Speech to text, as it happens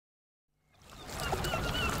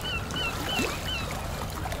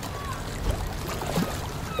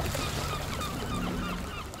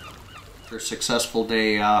successful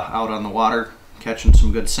day out on the water catching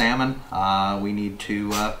some good salmon, we need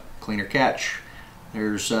to clean our catch.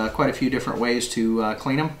 There's quite a few different ways to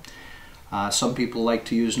clean them. Some people like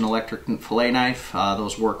to use an electric fillet knife.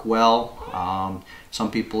 Those work well.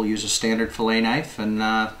 Some people use a standard fillet knife, and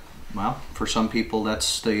well, for some people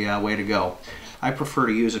that's the way to go. I prefer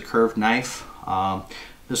to use a curved knife.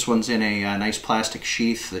 This one's in a nice plastic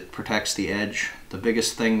sheath that protects the edge. The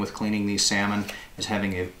biggest thing with cleaning these salmon is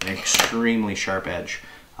having an extremely sharp edge.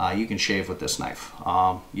 You can shave with this knife.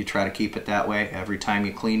 You try to keep it that way every time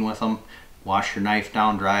you clean with them. Wash your knife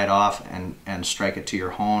down, dry it off, and strike it to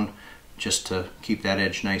your hone just to keep that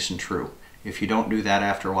edge nice and true. If you don't do that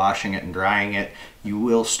after washing it and drying it, you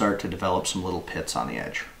will start to develop some little pits on the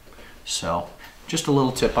edge. So just a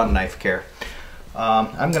little tip on knife care.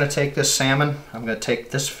 I'm going to take this salmon, I'm going to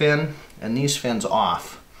take this fin and these fins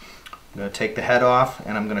off. I'm going to take the head off,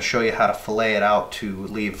 and I'm going to show you how to fillet it out to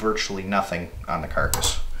leave virtually nothing on the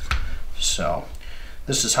carcass. So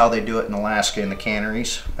this is how they do it in Alaska in the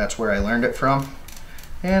canneries. That's where I learned it from,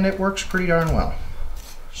 and it works pretty darn well.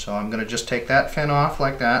 So I'm going to just take that fin off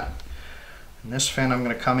like that, and this fin I'm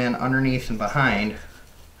going to come in underneath and behind,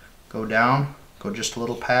 go down, go just a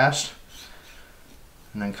little past,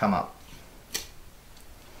 and then come up.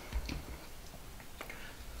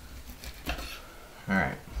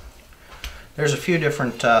 Alright, there's a few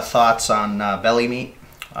different thoughts on belly meat.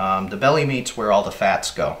 The belly meat's where all the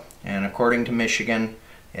fats go, and according to Michigan,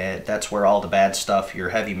 that's where all the bad stuff, your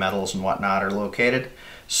heavy metals and whatnot, are located.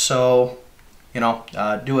 So, you know,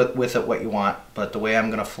 do it with it what you want, but the way I'm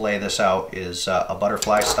going to fillet this out is a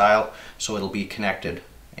butterfly style, so it'll be connected,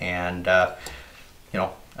 and you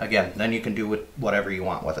know, again, then you can do whatever you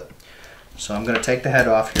want with it. So I'm going to take the head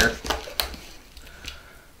off here.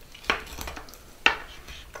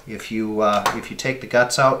 If you take the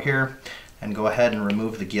guts out here and go ahead and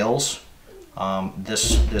remove the gills,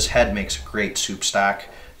 this head makes a great soup stock.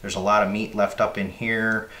 There's a lot of meat left up in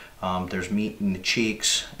here. There's meat in the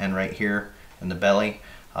cheeks and right here in the belly.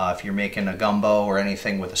 If you're making a gumbo or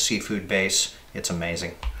anything with a seafood base, it's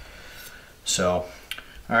amazing. So,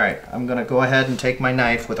 alright, I'm going to go ahead and take my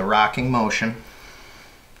knife with a rocking motion,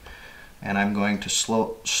 and I'm going to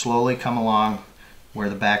slowly come along where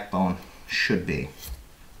the backbone should be.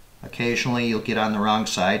 Occasionally you'll get on the wrong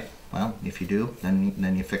side. Well, if you do,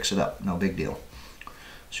 then you fix it up. No big deal.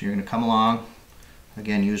 So you're going to come along,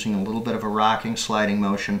 again using a little bit of a rocking, sliding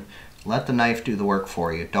motion. Let the knife do the work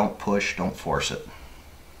for you. Don't push, don't force it.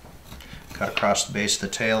 Cut across the base of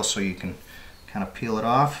the tail so you can kind of peel it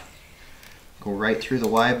off. Go right through the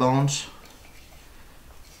Y bones.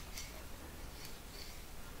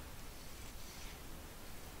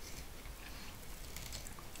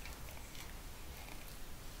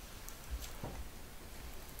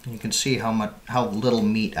 You can see how little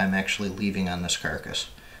meat I'm actually leaving on this carcass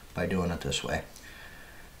by doing it this way.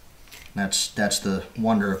 That's the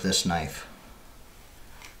wonder of this knife.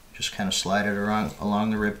 Just kind of slide it along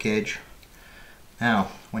the rib cage. Now,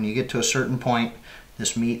 when you get to a certain point,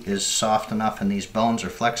 this meat is soft enough and these bones are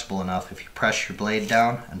flexible enough. If you press your blade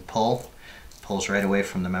down and pull, it pulls right away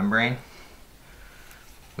from the membrane,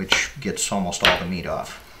 which gets almost all the meat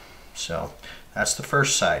off. So that's the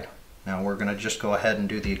first side. Now we're going to just go ahead and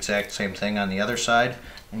do the exact same thing on the other side,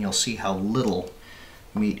 and you'll see how little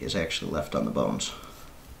meat is actually left on the bones.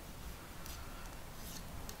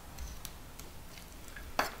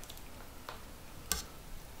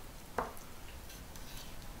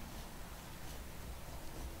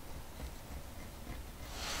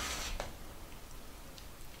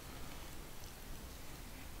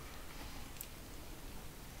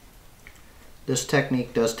 This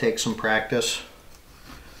technique does take some practice,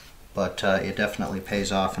 but it definitely pays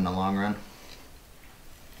off in the long run.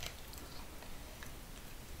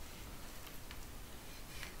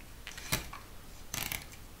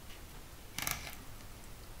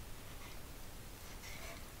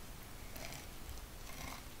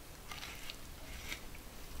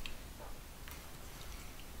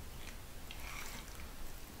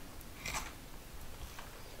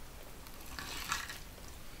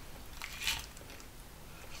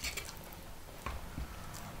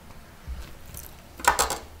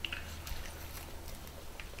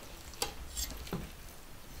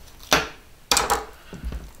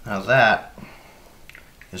 Now that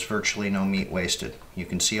is virtually no meat wasted. You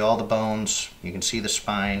can see all the bones, you can see the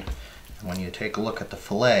spine, and when you take a look at the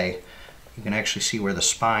fillet, you can actually see where the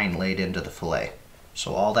spine laid into the fillet.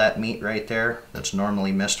 So all that meat right there that's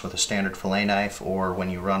normally missed with a standard fillet knife or when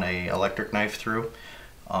you run an electric knife through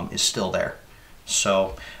is still there.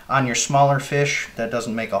 So on your smaller fish, that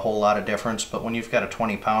doesn't make a whole lot of difference, but when you've got a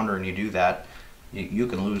 20-pounder and you do that, you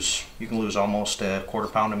can lose almost a quarter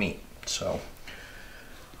pound of meat. So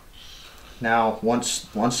now once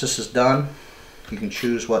this is done, you can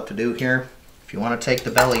choose what to do here. If you want to take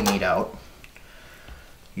the belly meat out,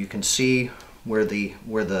 you can see where the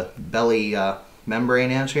belly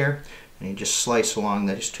membrane is here, and you just slice along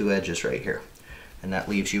these two edges right here, and that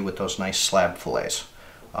leaves you with those nice slab fillets.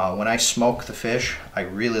 When I smoke the fish, I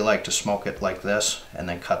really like to smoke it like this and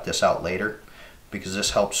then cut this out later, because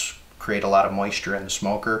this helps create a lot of moisture in the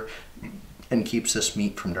smoker and keeps this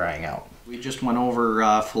meat from drying out. We just went over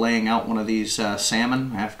filleting out one of these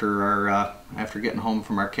salmon after getting home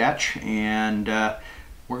from our catch, and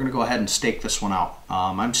we're going to go ahead and stake this one out.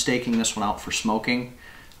 I'm staking this one out for smoking.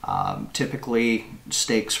 Typically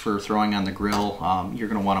steaks for throwing on the grill, you're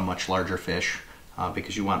going to want a much larger fish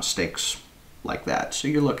because you want steaks like that. So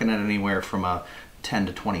you're looking at anywhere from a 10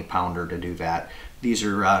 to 20 pounder to do that. These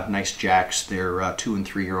are nice jacks. They're 2 and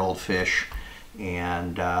 3 year old fish,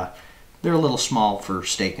 and they're a little small for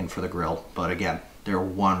staking for the grill, but again, they're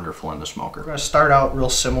wonderful in the smoker. We're going to start out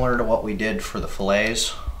real similar to what we did for the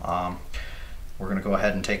fillets. We're going to go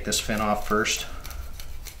ahead and take this fin off first,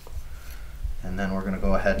 and then we're going to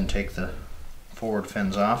go ahead and take the forward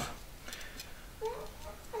fins off,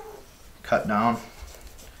 cut down,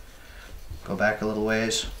 go back a little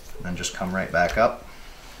ways, and then just come right back up.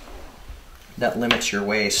 That limits your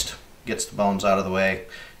waste, gets the bones out of the way,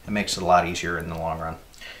 and makes it a lot easier in the long run.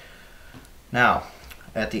 Now,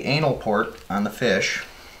 at the anal port on the fish,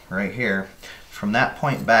 right here, from that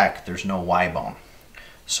point back, there's no Y bone.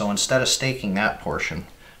 So instead of staking that portion,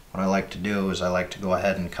 what I like to do is I like to go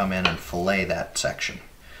ahead and come in and fillet that section.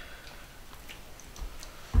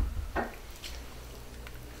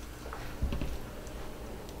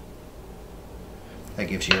 That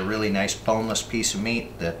gives you a really nice boneless piece of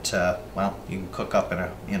meat that, well, you can cook up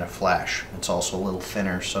in a flash. It's also a little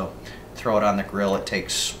thinner, so throw it on the grill. It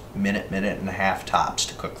takes a minute and a half tops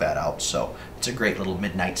to cook that out. So it's a great little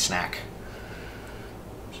midnight snack.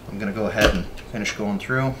 So I'm going to go ahead and finish going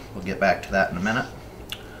through. We'll get back to that in a minute.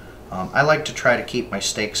 I like to try to keep my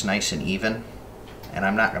steaks nice and even, and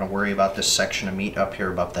I'm not going to worry about this section of meat up here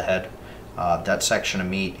above the head. That section of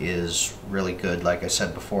meat is really good, like I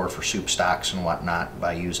said before, for soup stocks and whatnot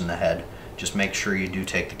by using the head. Just make sure you do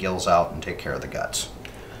take the gills out and take care of the guts.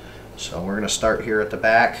 So we're going to start here at the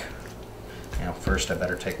back. Now, first I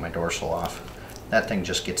better take my dorsal off. That thing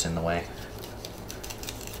just gets in the way.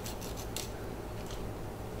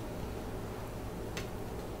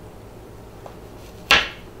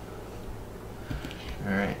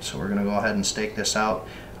 Alright, so we're going to go ahead and stake this out.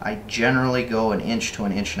 I generally go 1 inch to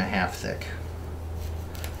 1.5 inches thick.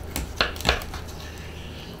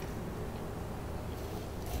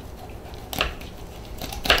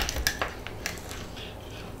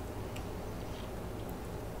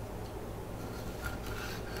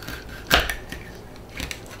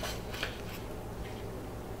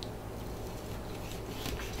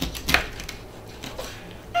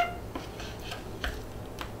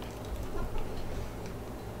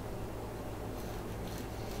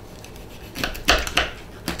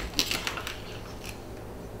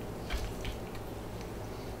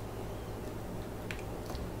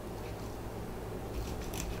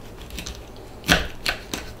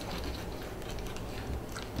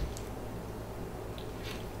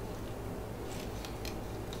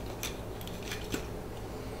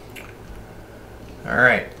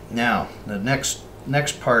 Alright, now the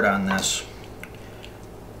next part on this,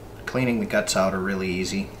 cleaning the guts out are really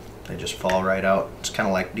easy. They just fall right out. It's kind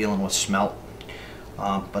of like dealing with smelt.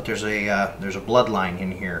 But there's a bloodline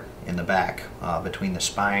in here in the back between the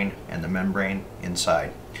spine and the membrane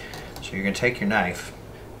inside. So you're going to take your knife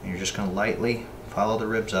and you're just going to lightly follow the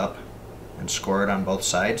ribs up and score it on both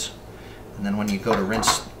sides. And then when you go to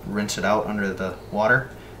rinse it out under the water,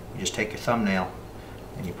 you just take your thumbnail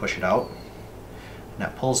and you push it out. And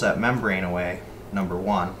that pulls that membrane away, number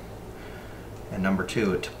one. And number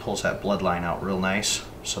two, it pulls that bloodline out real nice.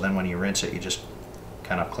 So then when you rinse it, you just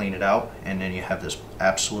kind of clean it out, and then you have this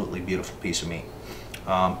absolutely beautiful piece of meat.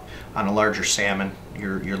 On a larger salmon,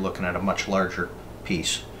 you're looking at a much larger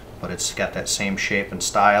piece, but it's got that same shape and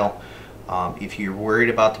style. If you're worried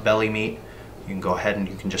about the belly meat, you can go ahead and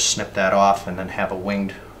you can just snip that off and then have a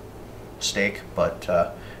winged steak.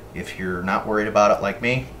 But if you're not worried about it like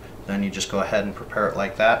me, then you just go ahead and prepare it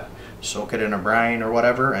like that, soak it in a brine or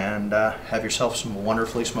whatever, and have yourself some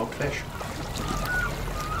wonderfully smoked fish.